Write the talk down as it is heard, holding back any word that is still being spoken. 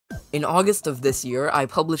In August of this year, I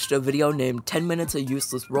published a video named 10 Minutes of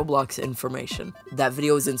Useless Roblox Information. That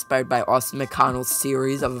video is inspired by AustinMcConnell's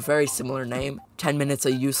series of a very similar name, 10 Minutes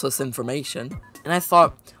of Useless Information, and I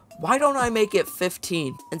thought, why don't I make it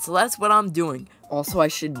 15? And so that's what I'm doing. Also, I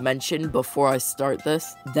should mention before I start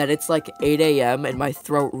this that it's like 8 AM and my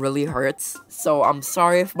throat really hurts. So I'm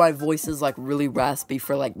sorry if my voice is like really raspy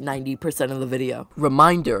for like 90% of the video.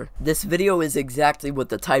 Reminder, this video is exactly what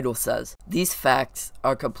the title says. These facts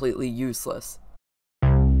are completely useless.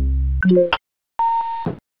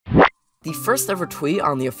 The first ever tweet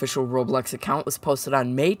on the official Roblox account was posted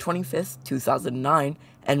on May 25th, 2009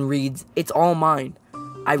 and reads, "It's all mine."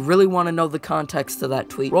 I really want to know the context to that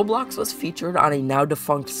tweet. Roblox was featured on a now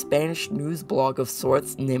defunct Spanish news blog of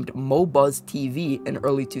sorts named MoBuzz TV in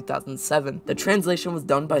early 2007. The translation was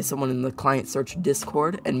done by someone in the client search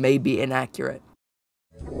Discord and may be inaccurate.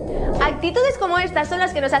 Actitudes como estas son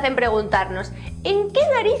las que nos hacen preguntarnos ¿en qué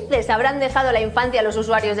narices habrán dejado la infancia los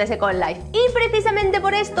usuarios de Second Life? Y precisamente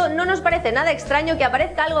por esto no nos parece nada extraño que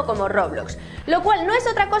aparezca algo como Roblox, lo cual no es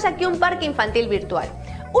otra cosa que un parque infantil virtual.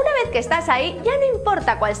 Una vez que estás ahí, ya no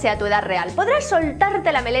importa cuál sea tu edad real, podrás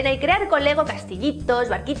soltarte la melena y crear con Lego castillitos,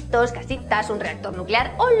 barquitos, casitas, un reactor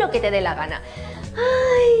nuclear o lo que te dé la gana.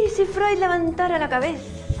 ¡Ay, si Freud levantara la cabeza!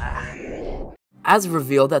 As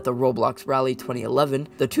revealed at the Roblox Rally 2011,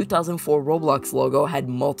 the 2004 Roblox logo had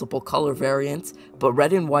multiple color variants, but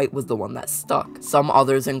red and white was the one that stuck. Some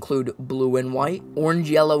others include blue and white, orange,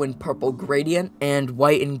 yellow, and purple gradient, and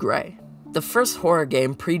white and gray. The first horror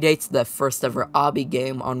game predates the first ever obby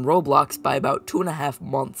game on Roblox by about 2.5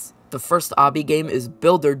 months. The first obby game is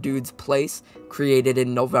Builder Dude's Place, created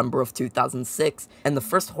in November of 2006, and the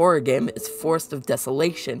first horror game is Forest of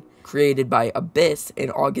Desolation, created by Abyss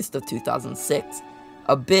in August of 2006.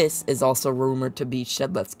 Abyss is also rumored to be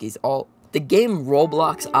Shedletsky's alt. The game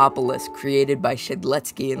Robloxopolis, created by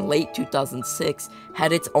Shedletsky in late 2006,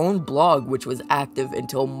 had its own blog which was active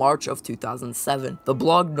until March of 2007. The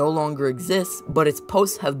blog no longer exists, but its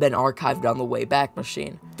posts have been archived on the Wayback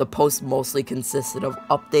Machine. The posts mostly consisted of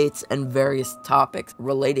updates and various topics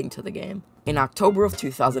relating to the game. In October of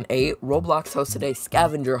 2008, Roblox hosted a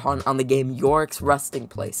scavenger hunt on the game Yorick's Resting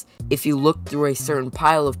Place. If you looked through a certain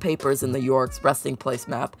pile of papers in the Yorick's Resting Place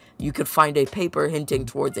map, you could find a paper hinting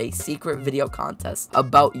towards a secret video contest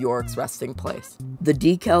about Yorick's Resting Place. The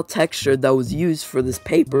decal texture that was used for this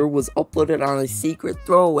paper was uploaded on a secret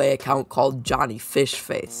throwaway account called Johnny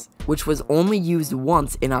Fishface, which was only used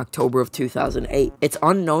once in October of 2008. It's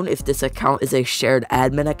unknown if this account is a shared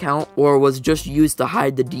admin account or was just used to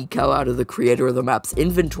hide the decal out of the creator of the map's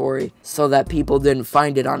inventory so that people didn't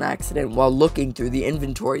find it on accident while looking through the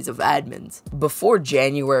inventories of admins. Before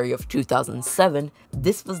January of 2007,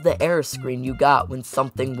 this was the error screen you got when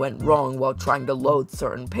something went wrong while trying to load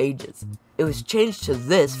certain pages. It was changed to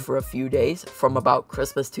this for a few days, from about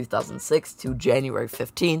Christmas 2006 to January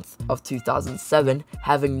 15th of 2007,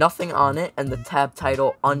 having nothing on it and the tab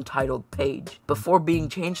title Untitled Page, before being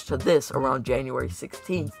changed to this around January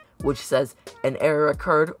 16th, which says, "An error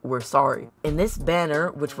occurred, we're sorry." In this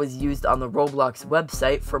banner, which was used on the Roblox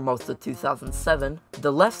website for most of 2007,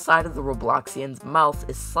 the left side of the Robloxian's mouth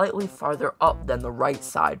is slightly farther up than the right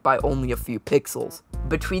side by only a few pixels.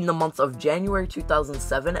 Between the months of January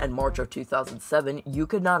 2007 and March of 2007, you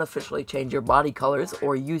could not officially change your body colors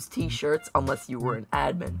or use t-shirts unless you were an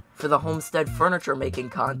admin. For the Homestead Furniture Making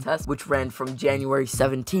Contest, which ran from January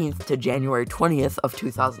 17th to January 20th of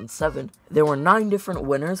 2007, there were 9 different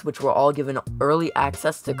winners which were all given early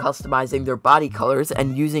access to customizing their body colors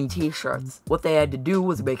and using t-shirts. What they had to do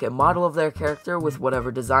was make a model of their character with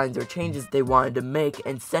whatever designs or changes they wanted to make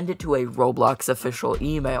and send it to a Roblox official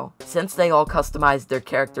email. Since they all customized their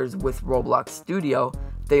characters with Roblox Studio,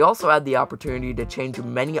 they also had the opportunity to change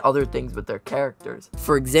many other things with their characters.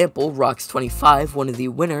 For example, Rox25, one of the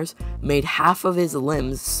winners, made half of his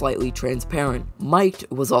limbs slightly transparent. Mike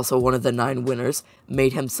was also one of the 9 winners,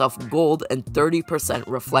 made himself gold and 30%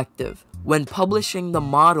 reflective. When publishing the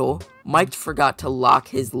model, Mike forgot to lock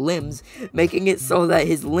his limbs, making it so that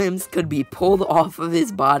his limbs could be pulled off of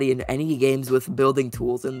his body in any games with building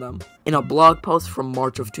tools in them. In a blog post from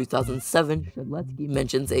March of 2007, Shedletsky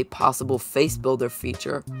mentions a possible face builder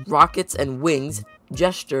feature, rockets and wings,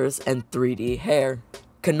 gestures, and 3D hair.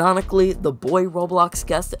 Canonically, the boy Roblox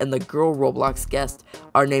guest and the girl Roblox guest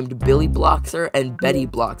are named Billy Bloxer and Betty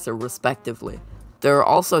Bloxer respectively. There are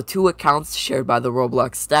also 2 accounts shared by the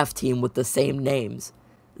Roblox staff team with the same names.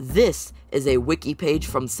 This is a wiki page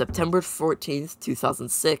from September 14th,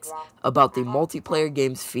 2006 about the multiplayer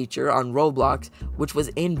games feature on Roblox, which was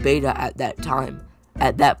in beta at that time.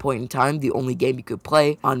 At that point in time, the only game you could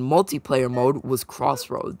play on multiplayer mode was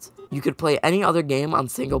Crossroads. You could play any other game on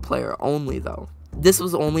single player only though. This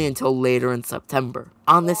was only until later in September.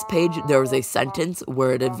 On this page, there is a sentence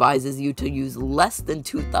where it advises you to use less than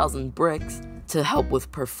 2,000 bricks to help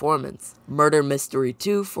with performance. Murder Mystery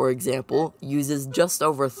 2, for example, uses just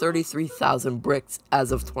over 33,000 bricks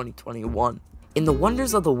as of 2021. In the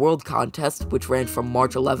Wonders of the World contest, which ran from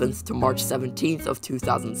March 11th to March 17th of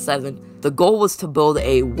 2007, the goal was to build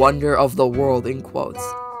a Wonder of the World in quotes.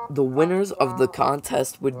 The winners of the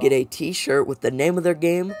contest would get a t-shirt with the name of their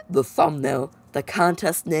game, the thumbnail, the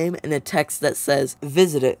contest name, and a text that says,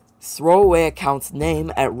 "Visit it, throwaway account's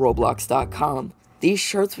name at roblox.com. These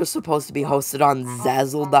shirts were supposed to be hosted on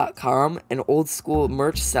Zazzle.com, an old-school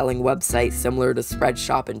merch-selling website similar to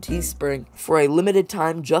Spreadshop and Teespring, for a limited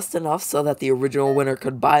time, just enough so that the original winner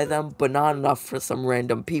could buy them, but not enough for some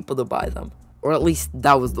random people to buy them. Or at least,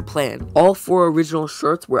 that was the plan. All 4 original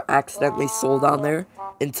shirts were accidentally sold on there,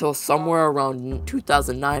 until somewhere around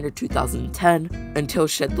 2009 or 2010, until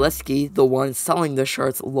Shedletsky, the one selling the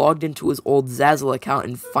shirts, logged into his old Zazzle account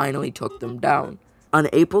and finally took them down. On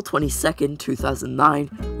April 22nd, 2009,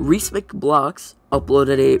 ReeseMcBlocks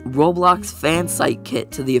uploaded a Roblox fan site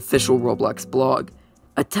kit to the official Roblox blog.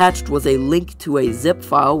 Attached was a link to a zip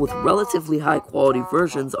file with relatively high quality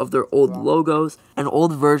versions of their old logos and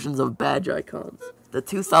old versions of badge icons. The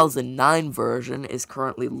 2009 version is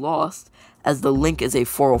currently lost, as the link is a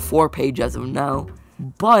 404 page as of now,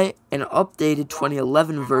 but an updated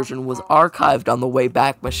 2011 version was archived on the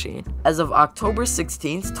Wayback Machine. As of October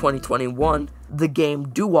 16th, 2021, the game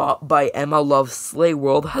D.I.Y by Emma Love's Slay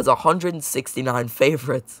World has 169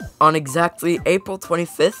 favorites. On exactly April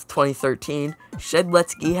 25th, 2013,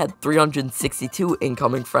 Shedletsky had 362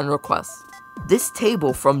 incoming friend requests. This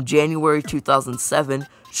table from January 2007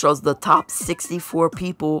 shows the top 64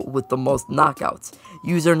 people with the most knockouts.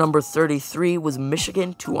 User number 33 was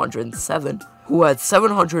Michigan 207, who had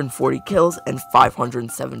 740 kills and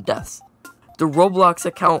 507 deaths. The Roblox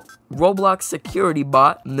account, Roblox security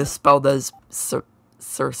bot, misspelled as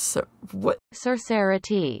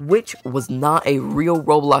Sincerity, which was not a real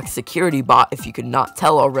Roblox security bot if you could not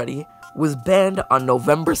tell already, was banned on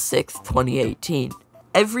November 6, 2018.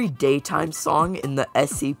 Every daytime song in the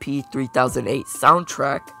SCP-3008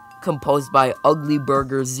 soundtrack, composed by Ugly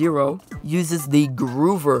Burger Zero, uses the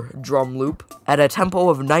Groover drum loop at a tempo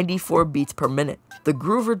of 94 beats per minute. The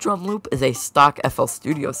Groover drum loop is a stock FL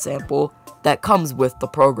Studio sample that comes with the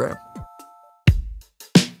program.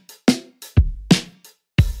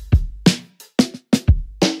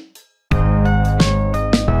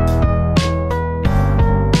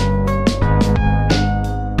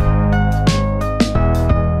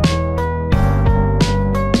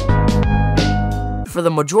 For the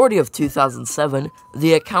majority of 2007,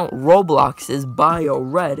 the account Roblox's bio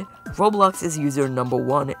read, "Roblox is user number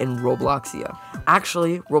 1 in Robloxia."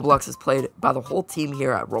 Actually, Roblox is played by the whole team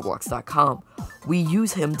here at Roblox.com. We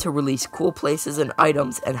use him to release cool places and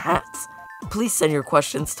items and hats. Please send your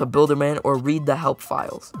questions to Builderman or read the help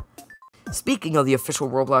files. Speaking of the official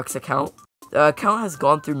Roblox account, the account has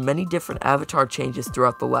gone through many different avatar changes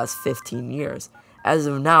throughout the last 15 years. As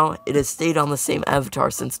of now, it has stayed on the same avatar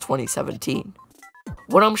since 2017.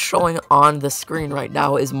 What I'm showing on the screen right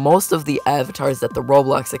now is most of the avatars that the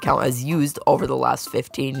Roblox account has used over the last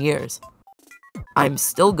 15 years. I'm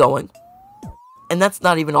still going, and that's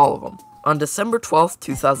not even all of them. On December 12th,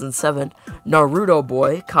 2007, Naruto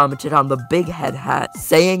Boy commented on the Big Head hat,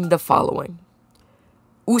 saying the following.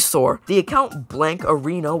 Usor, the account Blank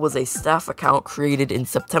Arena was a staff account created in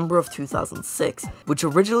September of 2006, which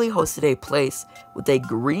originally hosted a place with a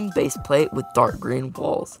green base plate with dark green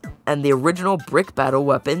walls, and the original brick battle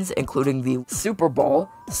weapons including the Super Ball,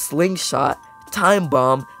 Slingshot, Time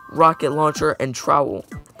Bomb, Rocket Launcher, and Trowel.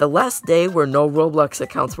 The last day where no Roblox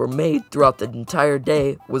accounts were made throughout the entire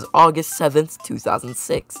day was August 7th,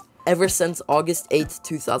 2006. Ever since August 8th,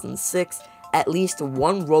 2006, at least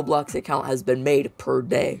one Roblox account has been made per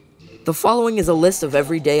day. The following is a list of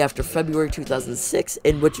every day after February 2006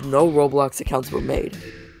 in which no Roblox accounts were made.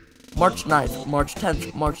 March 9th, March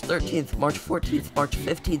 10th, March 13th, March 14th, March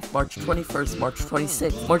 15th, March 21st, March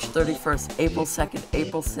 26th, March 31st, April 2nd,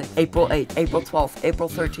 April 6th, April 8th, April 12th, April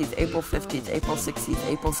 13th, April 15th, April 16th,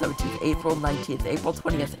 April 17th, April 19th, April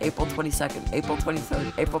 20th, April 22nd, April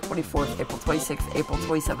 23rd, April 24th, April 26th, April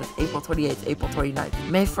 27th, April 28th, April 29th,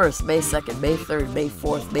 May 1st, May 2nd, May 3rd, May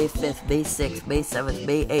 4th, May 5th, May 6th, May 7th,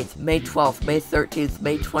 May 8th, May 12th, May 13th,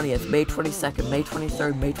 May 20th, May 22nd, May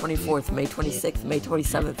 23rd, May 24th, May 26th, May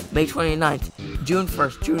 27th, May 29th, June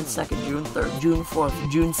 1st, June 2nd, June 3rd, June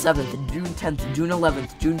 4th, June 7th, June 10th, June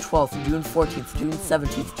 11th, June 12th, June 14th, June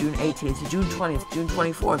 17th, June 18th, June 20th, June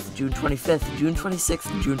 24th, June 25th, June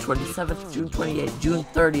 26th, June 27th, June 28th, June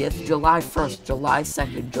 30th, July 1st, July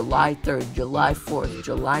 2nd, July 3rd, July 4th,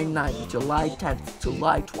 July 9th, July 10th,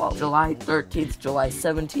 July 12th, July 13th, July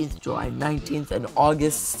 17th, July 19th, and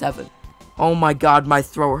August 7th. Oh my god, my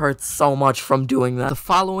throat hurts so much from doing that. The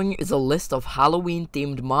following is a list of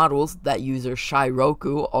Halloween-themed models that user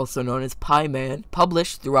Shiroku, also known as Pie Man,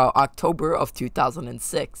 published throughout October of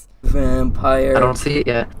 2006. Vampire. I don't see it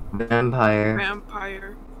yet. Vampire.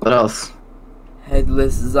 Vampire. What else?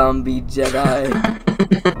 Headless Zombie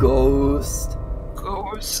Jedi. Ghost.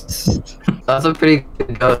 Ghost. That's a pretty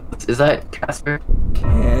good ghost. Is that Casper?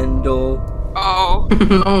 Candle. Oh.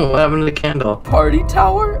 No, what happened to the candle? Party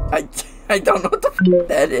Tower? I don't know what the f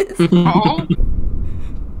that is. Oh.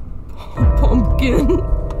 Pumpkin.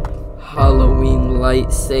 Halloween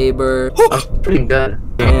lightsaber. That's pretty good.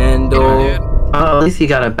 Candle. Oh, at least he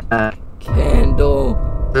got it back. Candle.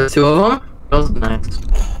 There's two of them? Those are nice.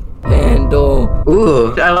 Candle.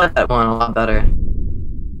 Ooh, I like that one a lot better.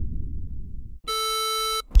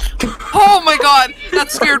 Oh my god,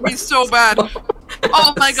 that scared me so bad.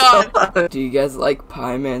 Oh my god. Do you guys like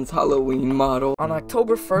Pie Man's Halloween model? On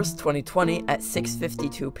October 1st, 2020 at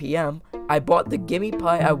 6:52 p.m., I bought the Gimme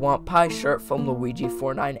Pie I Want Pie shirt from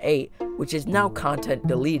Luigi498, which is now content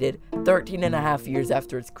deleted 13 and a half years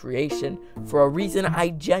after its creation, for a reason I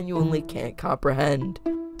genuinely can't comprehend.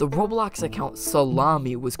 The Roblox account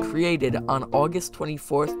Salami was created on August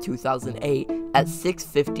 24th, 2008 at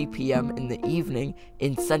 6:50 p.m. in the evening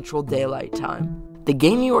in Central Daylight Time. The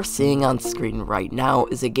game you are seeing on screen right now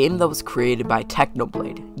is a game that was created by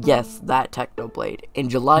Technoblade, yes, that Technoblade, in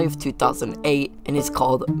July of 2008 and is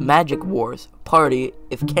called Magic Wars Party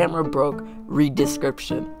If Camera Broke, Read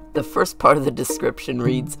Description. The first part of the description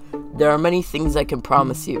reads, "There are many things I can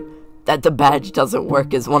promise you. That the badge doesn't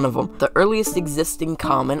work is one of them." The earliest existing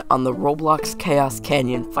comment on the Roblox Chaos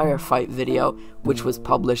Canyon firefight video, which was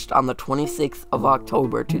published on the 26th of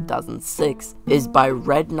October 2006, is by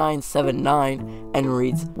Red979 and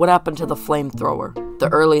reads, "What happened to the flamethrower?" The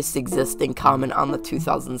earliest existing comment on the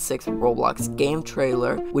 2006 Roblox game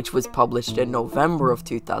trailer, which was published in November of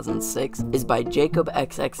 2006, is by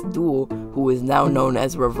JacobXXDuel, who is now known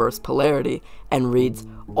as Reverse Polarity, and reads,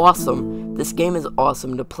 "Awesome. This game is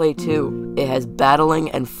awesome to play too. It has battling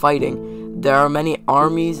and fighting. There are many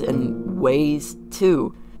armies and ways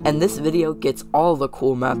too. And this video gets all the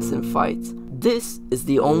cool maps and fights." This is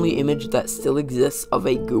the only image that still exists of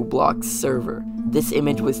a Roblox server. This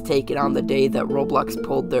image was taken on the day that Roblox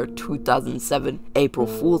pulled their 2007 April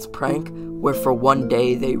Fool's prank, where for one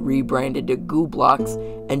day they rebranded to Roblox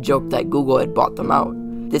and joked that Google had bought them out.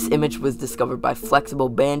 This image was discovered by Flexible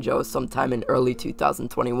Banjo sometime in early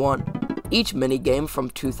 2021. Each minigame from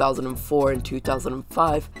 2004 and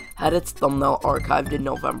 2005 had its thumbnail archived in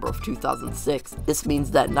November of 2006. This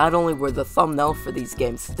means that not only were the thumbnail for these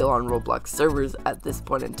games still on Roblox servers at this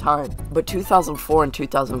point in time, but 2004 and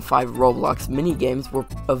 2005 Roblox minigames were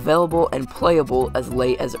available and playable as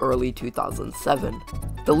late as early 2007.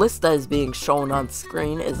 The list that is being shown on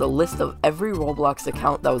screen is a list of every Roblox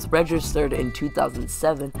account that was registered in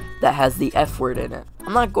 2007 that has the F word in it.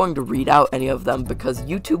 I'm not going to read out any of them because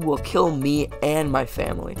YouTube will kill me and my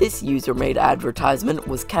family. This user-made advertisement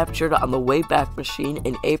was captured on the Wayback Machine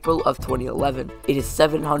in April of 2011. It is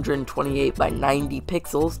 728 by 90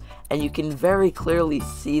 pixels, and you can very clearly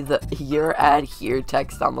see the "Your ad here"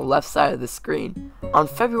 text on the left side of the screen. On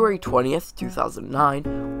February 20th,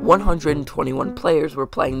 2009, 121 players were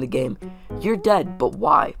playing the game You're Dead, But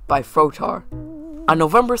Why? By Frotar. On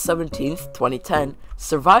November 17th, 2010,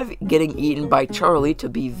 Survive Getting Eaten by Charlie to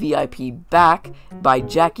be VIP Back by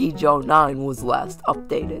Jackie Joe 9 was last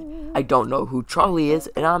updated. I don't know who Charlie is,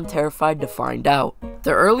 and I'm terrified to find out.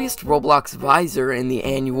 The earliest Roblox Visor in the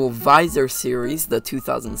annual Visor series, the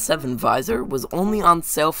 2007 Visor, was only on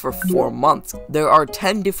sale for 4 months. There are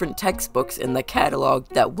 10 different textbooks in the catalog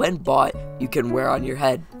that when bought, you can wear on your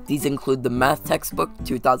head. These include the Math Textbook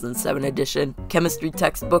 2007 edition, Chemistry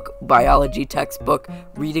Textbook, Biology Textbook,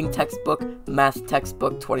 Reading Textbook, Math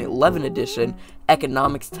Textbook 2011 edition,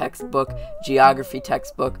 Economics Textbook, Geography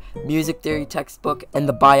Textbook, Music Theory Textbook, and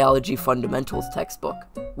the Biology Fundamentals Textbook.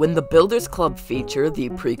 When the Builders Club feature, the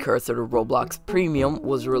precursor to Roblox Premium,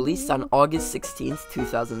 was released on August 16th,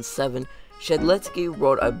 2007, Shedletsky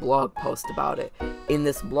wrote a blog post about it. In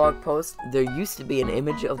this blog post, there used to be an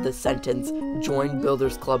image of the sentence, "Join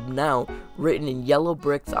Builders Club now," written in yellow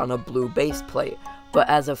bricks on a blue base plate. but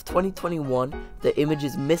as of 2021, the image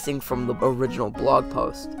is missing from the original blog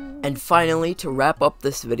post. And finally, to wrap up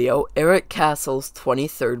this video, Eric Castle's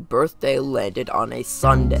 23rd birthday landed on a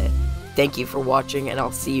Sunday. Thank you for watching, and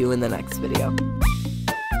I'll see you in the next video.